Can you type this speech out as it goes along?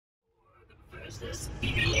is this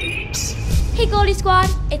BB-8. Hey Goldie Squad,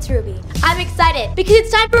 it's Ruby. I'm excited because it's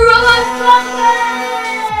time for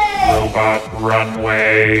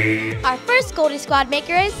Robottrunway. Our first Goldie Squad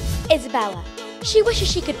maker is Isabella. She wishes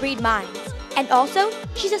she could read minds. And also,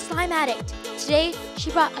 she's a slime addict. Today,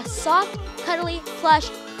 she brought a soft, cuddly, plush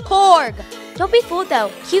PORG. Don't be fooled though,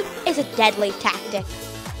 cute is a deadly tactic.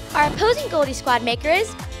 Our opposing Goldie Squad maker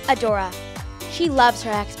is Adora. She loves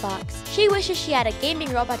her Xbox. She wishes she had a gaming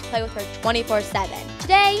robot to play with her 24/7.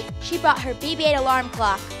 Today, she brought her BB-8 alarm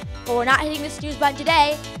clock. But we're not hitting the snooze button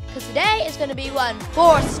today, because today is going to be one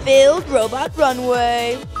force-filled Robot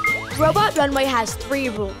Runway. Robot Runway has 3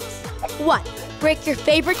 rules. 1. Break your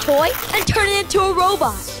favorite toy and turn it into a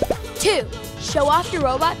robot. 2. Show off your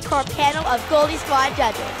robot to our panel of Goldie Squad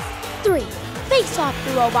judges. 3. Face off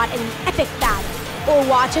your robot in an epic battle. Or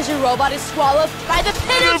watch as your robot is swallowed by the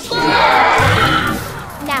pit of slime.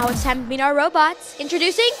 Now it's time to meet our robots.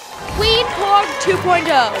 Introducing Queen PORG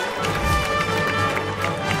 2.0.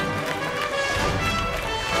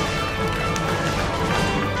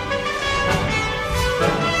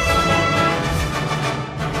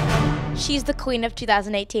 She's the queen of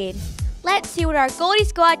 2018. Let's see what our Goldie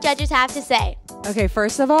Squad judges have to say. Okay,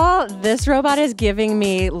 first of all, this robot is giving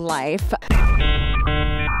me life.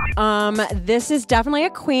 This is definitely a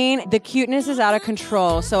queen. The cuteness is out of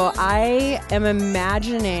control, so I am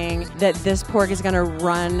imagining that this PORG is gonna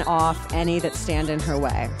run off any that stand in her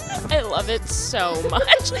way. I love it so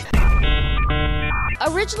much.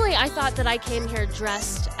 Originally, I thought that I came here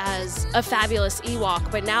dressed as a fabulous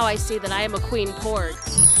Ewok, but now I see that I am a Queen PORG.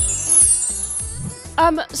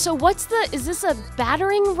 So is this a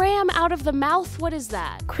battering ram out of the mouth? What is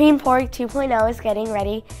that? Queen PORG 2.0 is getting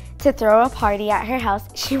ready to throw a party at her house.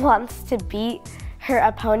 She wants to beat her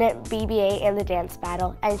opponent BB-8 in the dance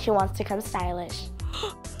battle, and she wants to come stylish.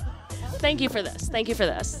 Thank you for this. Thank you for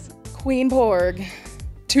this. Queen PORG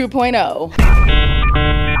 2.0.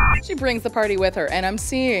 She brings the party with her, and I'm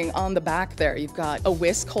seeing on the back there, you've got a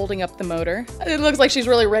whisk holding up the motor. It looks like she's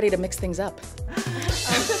really ready to mix things up.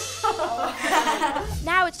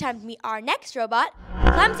 Now it's time to meet our next robot,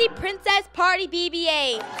 Clumsy Princess Party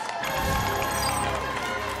BB-8.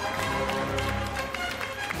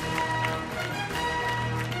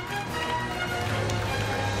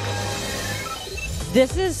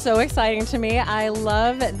 This is so exciting to me. I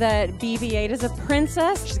love that BB-8 is a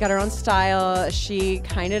princess. She's got her own style. She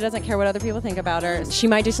kind of doesn't care what other people think about her. She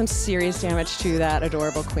might do some serious damage to that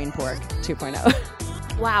adorable Queen PORG 2.0.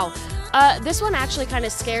 Wow. This one actually kind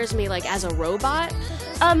of scares me, like, as a robot.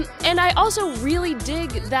 And I also really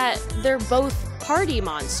dig that they're both party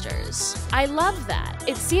monsters. I love that.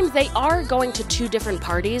 It seems they are going to 2 different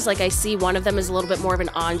parties. Like, I see one of them is a little bit more of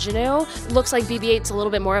an ingenue. Looks like BB-8's a little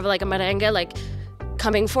bit more of like a merengue, like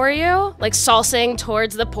coming for you, like salsing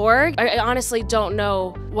towards the PORG. I honestly don't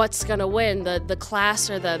know what's gonna win, the class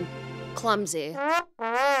or the clumsy.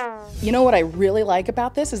 You know what I really like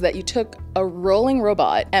about this is that you took a rolling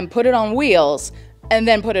robot and put it on wheels and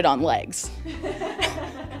then put it on legs.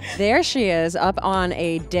 There she is up on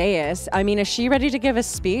a dais. I mean, is she ready to give a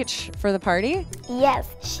speech for the party? Yes,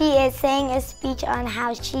 she is saying a speech on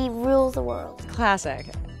how she rules the world. Classic.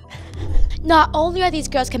 Not only are these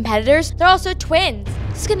girls competitors, they're also twins.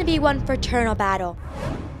 This is going to be one fraternal battle.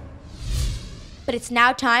 But it's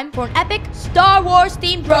now time for an epic Star Wars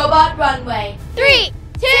themed Robot Runway. 3,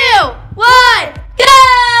 2, 1, go!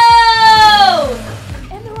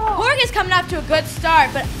 PORG is coming off to a good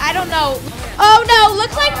start, but I don't know. Oh no,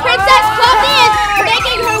 looks like Princess Clumsy is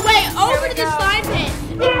making her way over to the slime pit.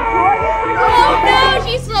 Oh no,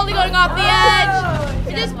 she's slowly going off the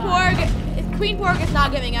edge. This PORG, Queen PORG is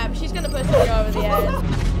not giving up. She's gonna push her over the edge.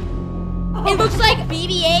 It looks like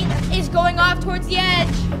BB-8 is going off towards the edge.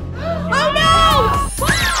 Oh no!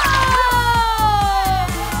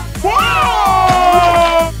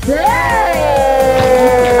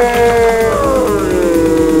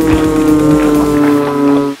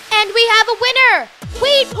 And we have a winner!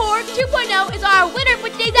 Queen PORG 2.0 is our winner for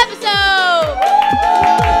today's episode!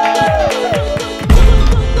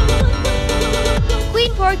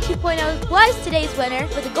 Queen PORG 2.0 was today's winner,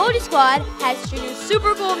 but the Goldie Squad has 2 new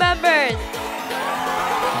super cool members.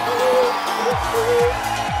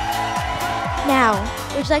 Now,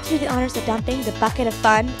 would you like to do the honors of dumping the bucket of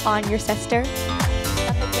fun on your sister?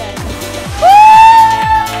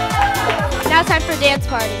 Now it's time for a dance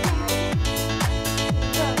party.